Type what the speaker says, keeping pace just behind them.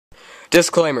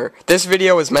Disclaimer, this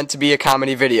video is meant to be a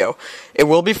comedy video. It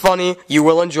will be funny, you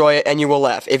will enjoy it, and you will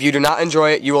laugh. If you do not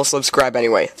enjoy it, you will subscribe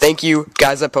anyway. Thank you,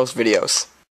 guys that post videos.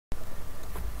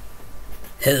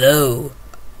 Hello.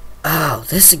 Oh,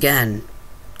 this again.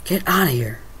 Get out of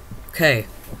here. Okay.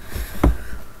 Well,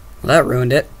 that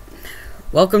ruined it.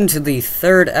 Welcome to the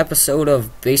third episode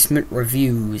of Basement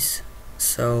Reviews.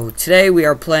 So, today we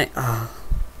are playing...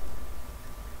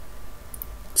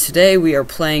 Today we are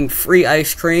playing Free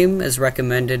Ice Cream, as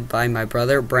recommended by my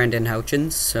brother, Brandon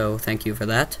Houtchens, so thank you for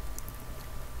that.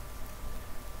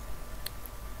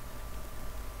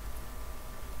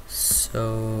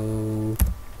 So...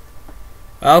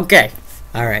 Okay.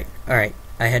 Alright. I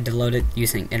had to load it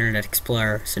using Internet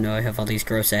Explorer, so now I have all these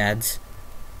gross ads.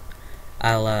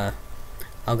 I'll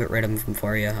get rid of them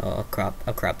for you. I'll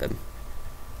crop them.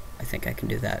 I think I can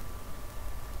do that.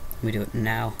 Let me do it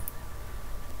now.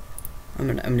 I'm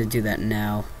gonna do that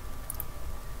now.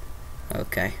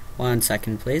 Okay, 1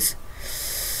 second, please.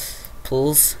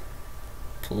 Pulls.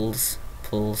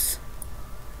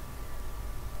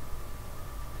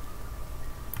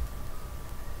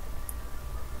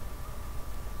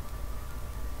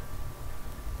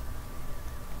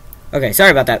 Okay,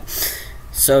 sorry about that.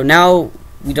 So now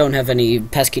we don't have any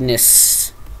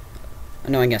peskiness.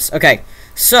 Annoying us. Okay,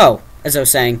 so as I was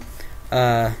saying,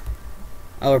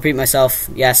 I'll repeat myself.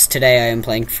 Yes, today I am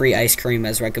playing Free Ice Cream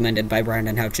as recommended by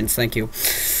Brandon Houtchens. Thank you.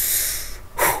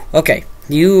 Okay,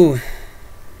 you...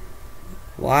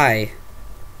 Why?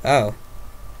 Oh.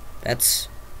 That's...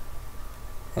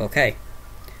 Okay.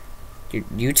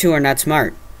 You two are not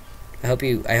smart. I hope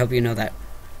you know that.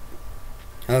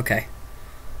 Okay.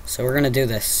 So we're gonna do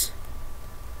this.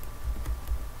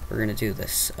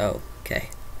 Oh, okay.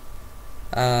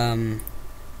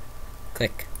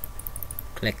 Click.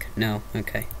 No.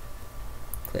 Okay.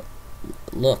 Click.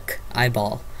 Look.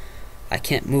 Eyeball. I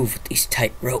can't move with these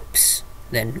tight ropes.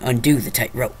 Then undo the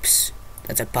tight ropes.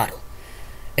 That's a bottle.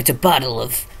 It's a bottle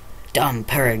of Dom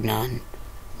Perignon.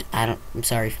 I'm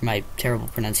sorry for my terrible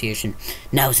pronunciation.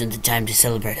 Now isn't the time to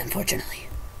celebrate, unfortunately.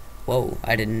 Whoa,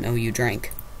 I didn't know you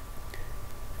drank.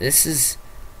 This is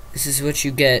what you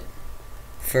get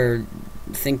for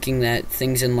thinking that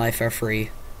things in life are free.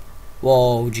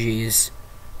 Whoa, jeez.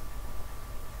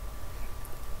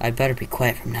 I better be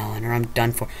quiet from now on or I'm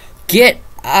done for. Get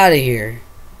out of here.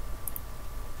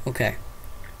 Okay.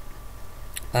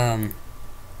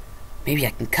 Maybe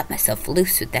I can cut myself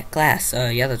loose with that glass.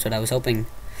 Yeah, that's what I was hoping.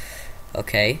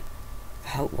 Okay.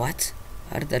 What?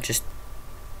 How did that just...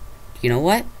 You know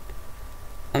what?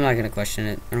 I'm not gonna question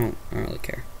it. I don't really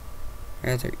care.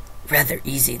 Rather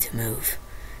easy to move.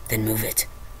 Then move it.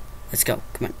 Let's go.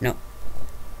 Come on. No.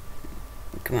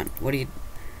 Come on. What do you...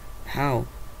 How?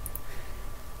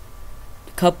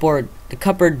 The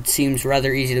cupboard seems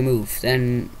rather easy to move.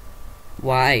 Then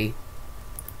why?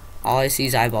 All I see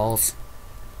is eyeballs.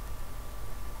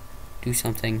 Do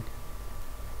something.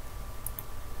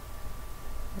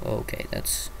 Okay,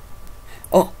 that's...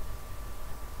 Oh!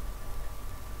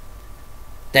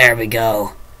 There we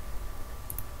go.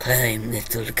 Climb,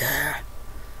 little girl.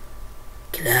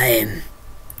 Climb.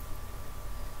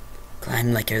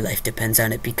 Climb like your life depends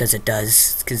on it, because it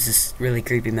does. Because this really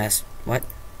creepy mess. What?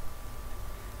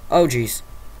 Oh, jeez.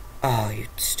 Oh, you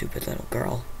stupid little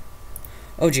girl.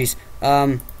 Oh, jeez.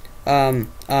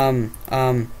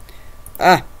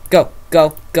 Go.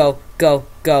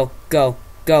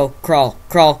 Crawl.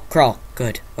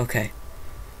 Good. Okay.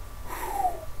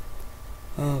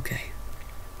 Okay.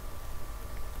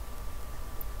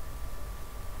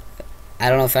 I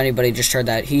don't know if anybody just heard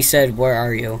that. He said, "Where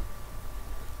are you?"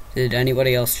 Did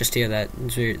anybody else just hear that?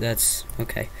 That's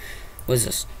okay. What is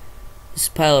this? This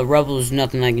pile of rubble is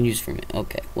nothing I can use from it.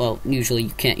 Okay, well, usually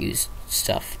you can't use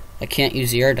stuff. I can't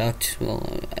use the air duct.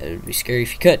 Well, it would be scary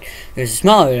if you could. There's a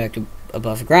small air duct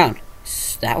above the ground.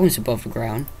 That one's above the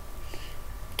ground.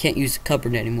 Can't use the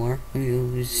cupboard anymore.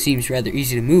 It seems rather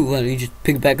easy to move. Why don't you just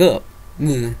pick it back up?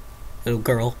 Little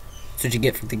girl. That's what you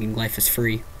get for thinking life is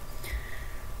free.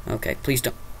 Okay, please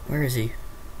don't... Where is he?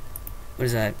 What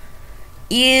is that?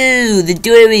 Ew, the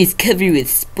doorway is covered with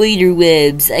spider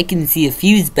webs. I can see a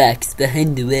fuse box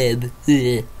behind the web.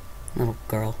 Ugh. Little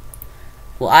girl.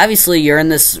 Well, obviously you're in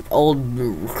this old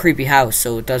creepy house,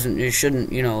 so it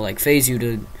shouldn't, like, phase you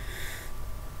to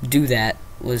do that.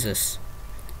 What is this?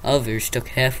 Elevator stuck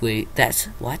halfway. That's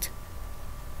what?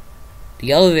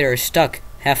 The elevator is stuck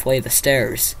halfway the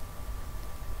stairs.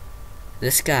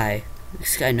 This guy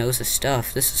knows his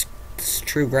stuff. This is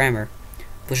true grammar.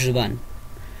 Pushes a button.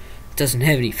 Doesn't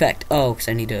have any effect. Oh, because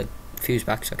I need a fuse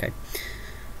box. Okay.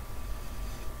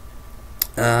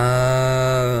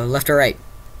 Left or right?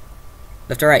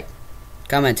 Left or right?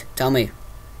 Comment. Tell me.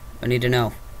 I need to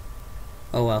know.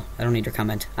 Oh well, I don't need your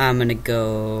comment. I'm gonna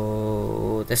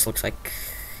go... This looks like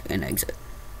an exit.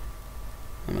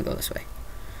 I'm gonna go this way.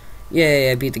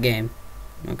 Yay, I beat the game.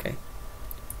 Okay.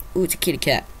 Ooh, it's a kitty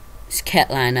cat. It's a cat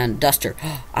lying on a duster.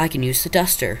 I can use the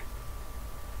duster.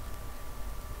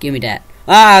 Give me that.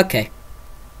 Ah, okay.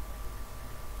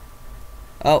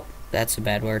 Oh, that's a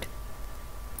bad word.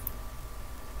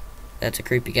 That's a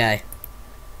creepy guy.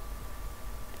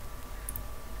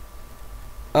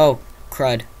 Oh,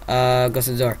 crud. Go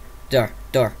to the door.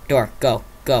 Door. Go.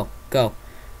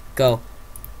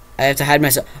 I have to hide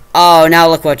myself. Oh, now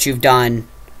look what you've done.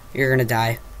 You're gonna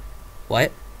die.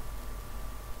 What?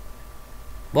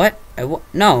 What?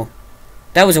 No.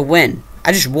 That was a win.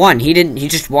 I just won. He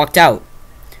just walked out.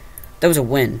 That was a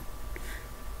win.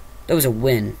 That was a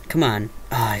win. Come on.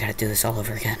 Oh, I gotta do this all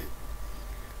over again.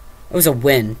 That was a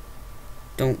win.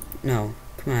 No.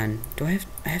 Come on. I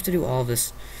have to do all of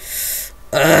this?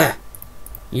 Ugh.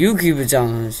 You keep it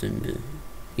down. Listen.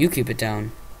 You keep it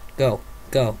down. Go.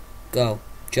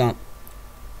 Jump.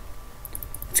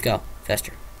 Let's go.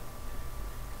 Faster.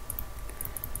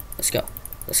 Let's go.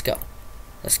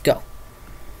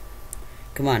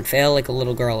 Come on. Fail like a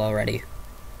little girl already.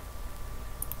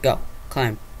 Go.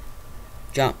 Climb.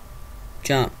 Jump.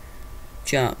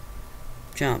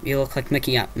 You look like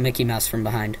Mickey Mouse from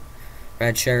behind.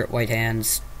 Red shirt, white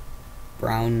hands,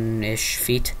 brownish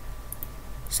feet.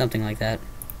 Something like that.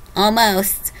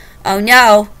 Almost. Oh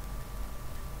no!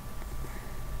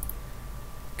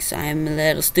 'Cause I'm a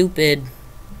little stupid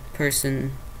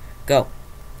person. Go.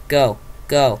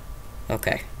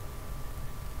 Okay.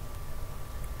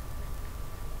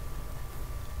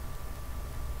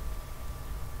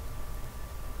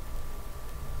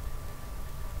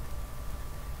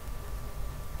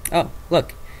 Oh,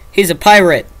 look. He's a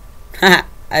pirate. Haha,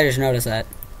 I just noticed that.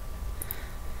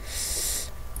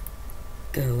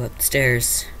 Go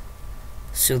upstairs.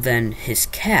 So then his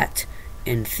cat,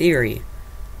 in theory,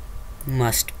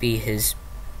 must be his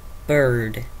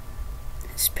bird.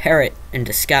 His parrot in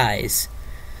disguise.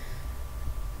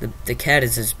 The cat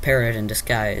is his parrot in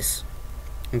disguise.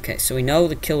 Okay, so we know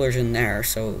the killer's in there,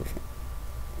 so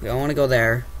we don't want to go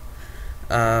there.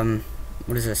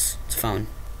 What is this? It's a phone.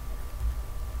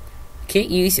 Can't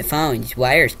use the phone. His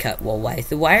wire's cut. Well, why is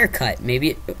the wire cut? Maybe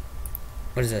it...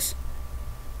 What is this?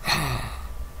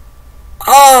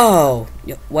 Oh!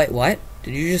 Wait, what?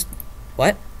 Did you just...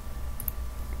 What?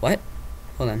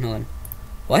 Hold on.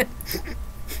 What?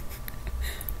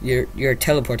 You're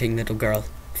teleporting, little girl.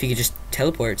 If you could just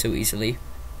teleport so easily.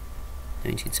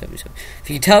 1977. If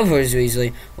you can teleport so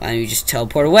easily, why don't you just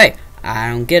teleport away? I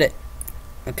don't get it.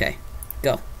 Okay.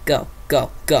 Go.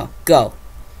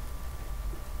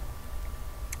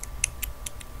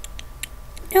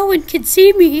 No one can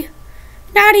see me.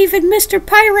 Not even Mr.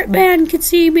 Pirate Man can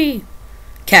see me.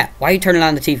 Cat, why are you turning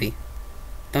on the TV?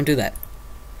 Don't do that.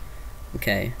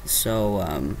 Okay,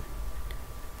 so,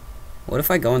 what if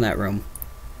I go in that room?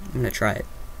 I'm gonna try it.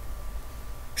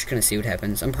 I'm just gonna see what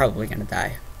happens. I'm probably gonna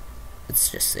die. Let's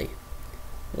just see.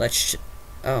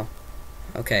 Oh.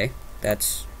 Okay.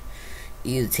 That's...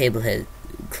 The table has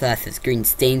cloth with green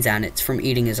stains on it. It's from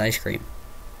eating his ice cream.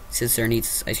 He sits there and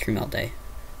eats ice cream all day.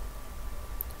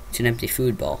 It's an empty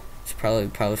food bowl. It's probably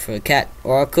for the cat.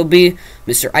 Or it could be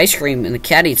Mr. Ice Cream and the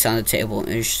cat eats on the table and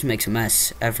it just makes a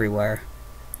mess everywhere.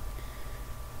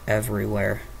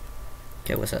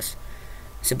 Okay, what's this?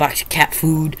 It's a box of cat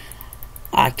food.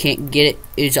 I can't get it.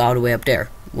 It's all the way up there.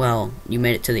 Well, you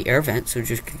made it to the air vent, so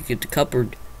just get the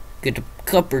cupboard. Get the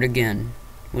cupboard again.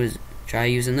 What is it? Try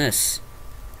using this.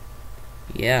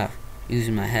 Yeah,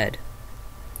 using my head.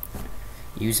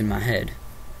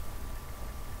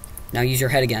 Now use your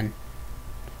head again.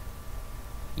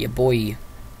 Yeah, boy.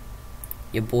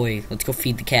 Let's go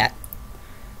feed the cat.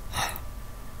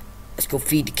 Let's go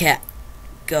feed the cat.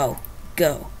 Go.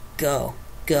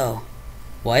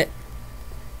 What?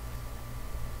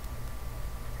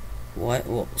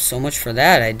 Well, so much for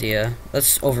that idea.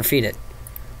 Let's overfeed it.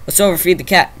 Let's overfeed the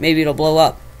cat. Maybe it'll blow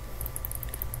up.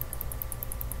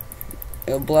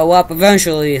 It'll blow up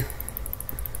eventually.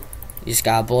 You just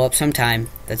gotta blow up sometime.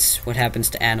 That's what happens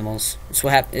to animals.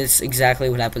 It's exactly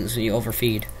what happens when you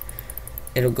overfeed.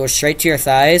 It'll go straight to your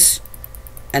thighs,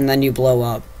 and then you blow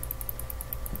up.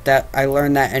 I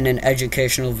learned that in an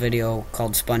educational video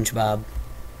called SpongeBob.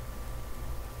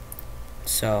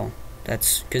 So,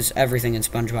 that's because everything in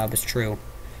SpongeBob is true.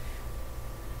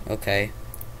 Okay.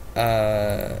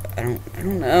 I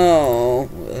don't know.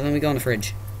 Let me go in the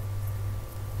fridge.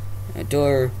 The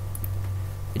door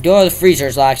of the freezer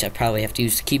is locked. I probably have to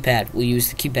use the keypad. We'll use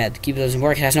the keypad. The keypad doesn't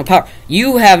work. It has no power.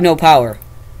 You have no power.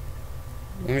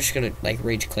 I'm just gonna, like,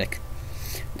 rage click.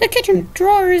 The kitchen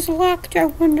drawer is locked. I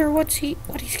wonder what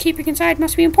he's keeping inside.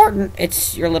 Must be important.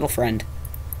 It's your little friend.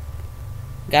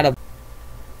 Gotta...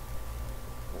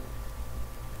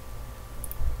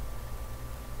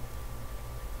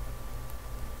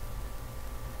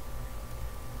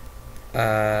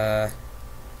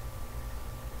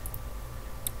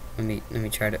 Let me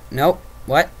try to... Nope.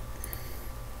 What?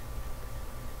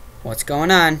 What's going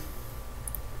on?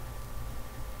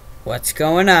 What's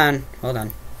going on? Hold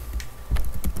on.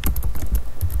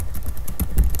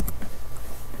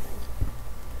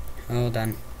 Hold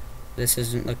on. This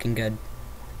isn't looking good.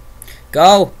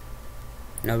 Go!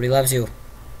 Nobody loves you.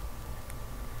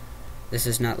 This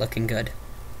is not looking good.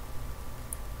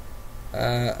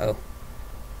 Uh-oh.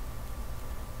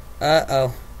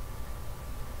 Uh-oh.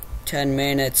 10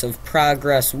 minutes of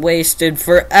progress wasted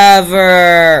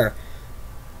forever!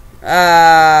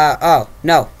 Oh,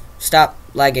 no. Stop.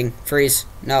 Lagging. Freeze.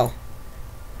 No.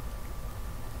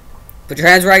 Put your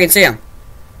hands where I can see them.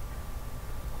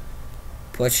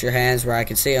 Put your hands where I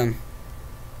can see them.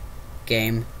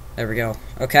 Game. There we go.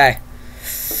 Okay.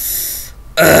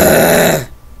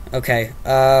 Okay.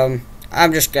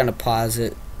 I'm just gonna pause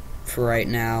it for right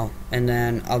now, and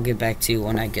then I'll get back to you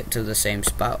when I get to the same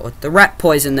spot with the rat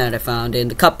poison that I found in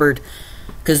the cupboard,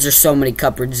 because there's so many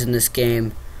cupboards in this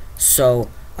game. So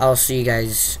I'll see you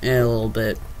guys in a little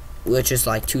bit, which is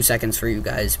like 2 seconds for you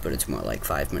guys, but it's more like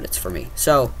 5 minutes for me.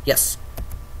 So yes.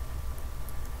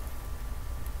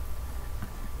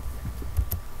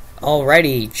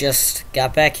 Alrighty, just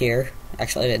got back here.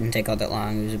 Actually, it didn't take all that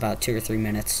long. It was about 2 or 3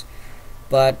 minutes.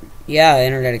 But yeah,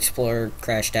 Internet Explorer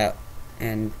crashed out,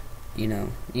 and you know,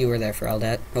 you were there for all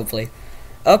that, hopefully.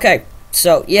 Okay,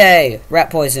 so yay, rat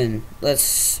poison.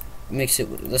 Let's mix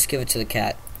it. Let's give it to the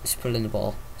cat. Let's put it in the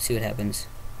bowl. See what happens.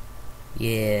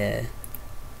 Yeah.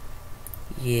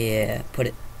 Yeah. Put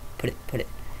it.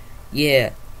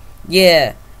 Yeah.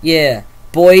 Yeah. Yeah.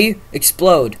 Boy,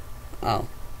 explode. Oh.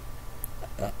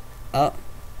 Oh.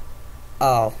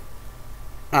 Oh.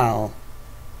 Oh.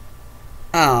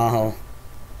 Oh.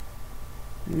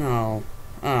 No.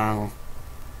 Oh.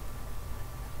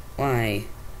 Why?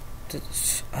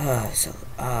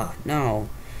 No.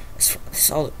 This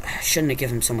all, I shouldn't have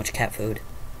given him so much cat food.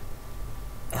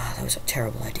 That was a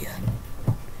terrible idea.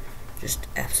 Just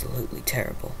absolutely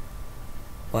terrible.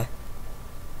 What?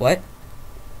 What?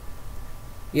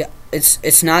 Yeah,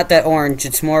 it's not that orange,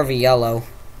 it's more of a yellow.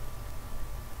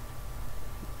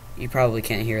 You probably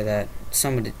can't hear that.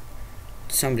 Somebody's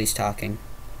talking.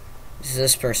 This is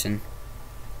this person.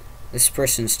 This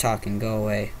person's talking. Go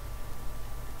away.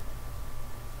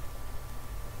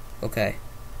 Okay.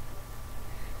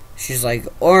 She's like,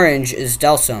 orange is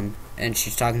Delsum, and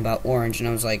she's talking about orange, and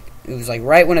I was like, it was like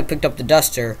right when I picked up the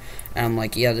duster, and I'm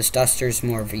like, yeah, this duster is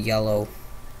more of a yellow.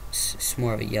 It's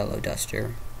more of a yellow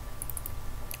duster.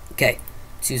 Okay,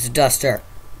 let's use the duster.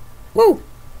 Woo!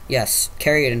 Yes,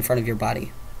 carry it in front of your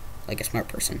body, like a smart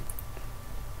person.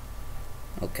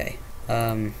 Okay.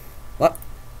 What?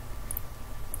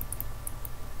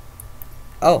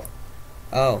 Oh.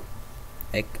 Oh.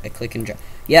 I click and drop.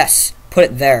 Yes! Put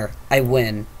it there. I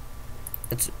win.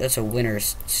 That's a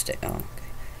winner's stick. Oh, okay.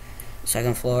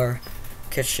 Second floor.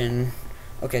 Kitchen.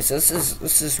 Okay, so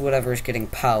this is whatever's getting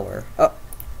power. Oh.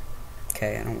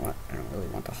 Okay, I don't really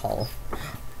want the hall.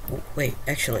 Oh, wait,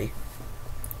 actually.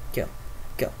 Go.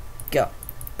 Go. Go.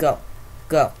 Go.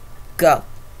 Go. Go.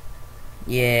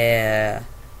 Yeah.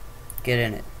 Get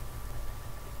in it.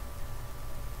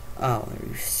 Oh, are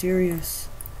you serious?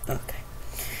 Okay.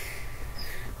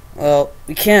 Well,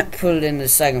 we can't put it in the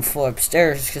second floor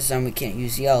upstairs because then we can't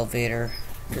use the elevator.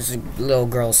 Because the little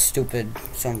girl's stupid,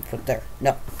 so I'm gonna put it there.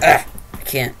 No. I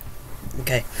can't.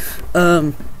 Okay.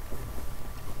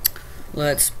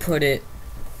 Let's put it.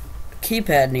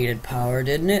 Keypad needed power,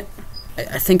 didn't it?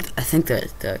 I think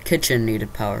that the kitchen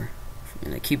needed power.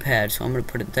 And the keypad, so I'm gonna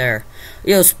put it there.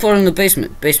 Yeah, let's put it in the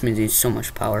basement. Basement needs so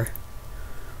much power.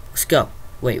 Let's go.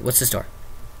 Wait, what's this door?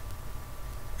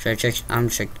 Should I check? I'm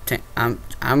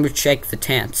gonna check the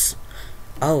tents.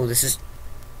 Oh, this is.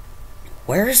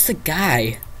 Where is the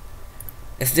guy?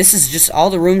 If this is just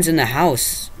all the rooms in the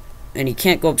house, and he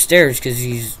can't go upstairs because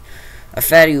he's a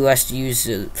fatty who has to use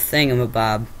the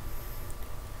thingamabob,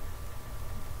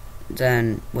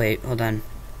 then wait, hold on.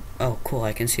 Oh, cool!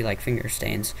 I can see like finger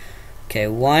stains. Okay,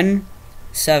 1,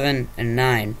 7, and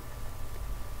 9.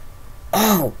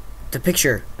 Oh, the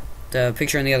picture. The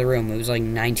picture in the other room. It was like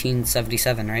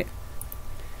 1977, right?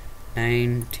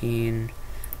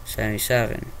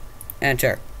 1977.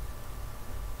 Enter.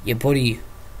 Yeah, buddy.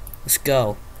 Let's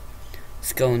go.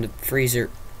 Let's go in the freezer.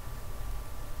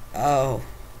 Oh.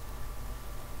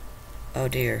 Oh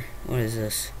dear, what is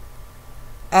this?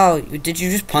 Oh, did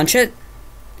you just punch it?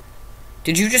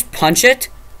 Did you just punch it?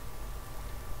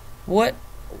 What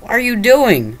are you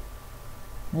doing?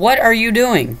 What are you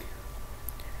doing?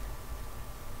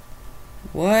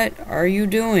 What are you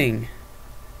doing?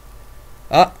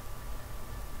 Oh,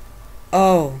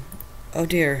 oh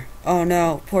dear. Oh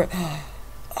no, poor.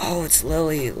 Oh, it's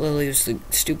Lily. Lily was the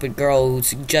stupid girl who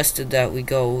suggested that we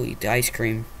go eat the ice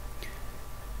cream.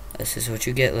 This is what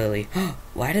you get, Lily.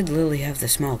 Why did Lily have the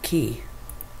small key?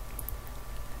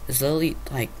 Is Lily,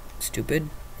 like, stupid?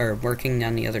 Or working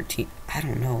on the other team? I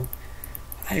don't know.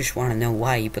 I just want to know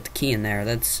why you put the key in there.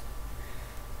 That's...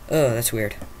 Oh, that's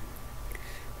weird.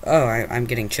 Oh, I'm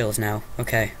getting chills now.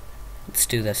 Okay. Let's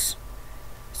do this.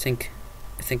 I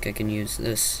think I can use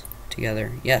this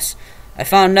together. Yes. I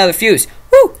found another fuse.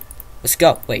 Woo! Let's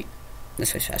go. Wait.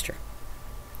 This way's faster.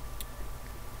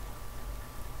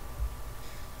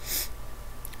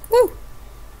 Woo!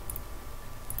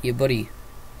 Yeah, buddy.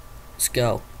 Let's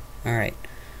go. Alright.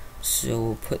 So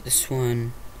we'll put this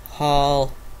one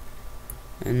hall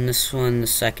and this one the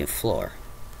second floor.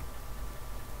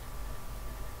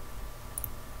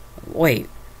 Wait.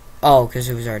 Oh, because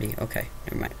it was already... Okay,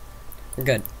 never mind. We're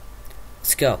good.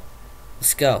 Let's go.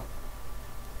 Let's go.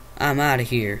 I'm out of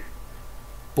here.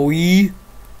 Boy.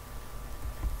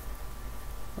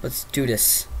 Let's do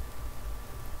this.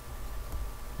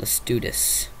 Let's do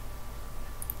this.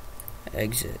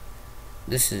 Exit.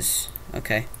 This is...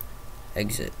 Okay.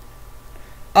 Exit.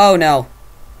 Oh, no.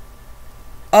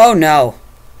 Oh, no.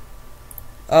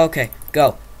 Okay.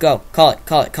 Go. Go. Call it.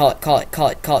 Call it. Call it. Call it. Call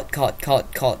it. Call it. Call it. Call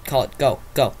it. Call it. Call it. Go.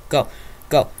 Go. Go.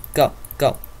 Go. Go.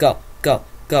 Go. Go.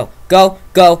 Go. Go. Go.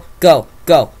 Go. Go.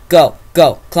 Go. Go.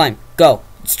 Go. Climb. Go.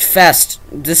 It's fast.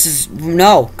 This is...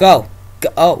 No. Go. Go.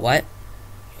 Oh, what?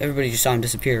 Everybody just saw him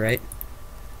disappear, right?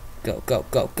 Go. Go.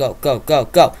 Go. Go. Go. Go.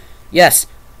 Go. Yes.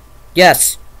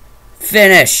 Yes.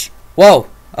 Finish. Whoa.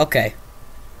 Okay.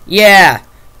 Yeah.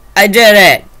 I did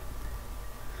it.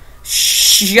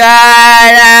 Shut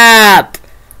up.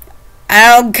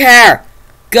 I don't care.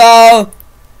 Go.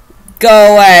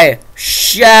 Go away.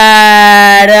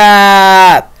 Shut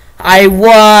up. I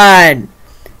won.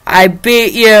 I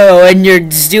beat you in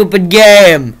your stupid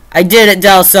game. I did it,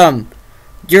 Delsum.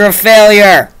 You're a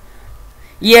failure.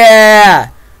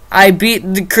 Yeah. I beat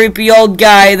the creepy old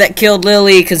guy that killed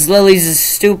Lily because Lily's a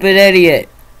stupid idiot.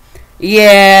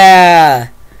 Yeah.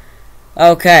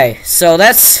 Okay, so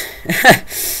that's...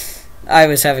 I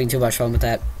was having too much fun with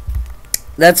that.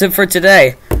 That's it for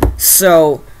today.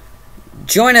 So,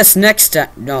 join us next time...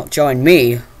 No, join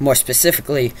me, more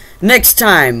specifically, next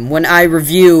time when I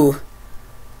review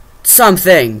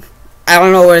something. I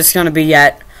don't know what it's going to be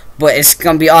yet, but it's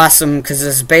going to be awesome because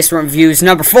this is Basement Reviews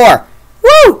number 4.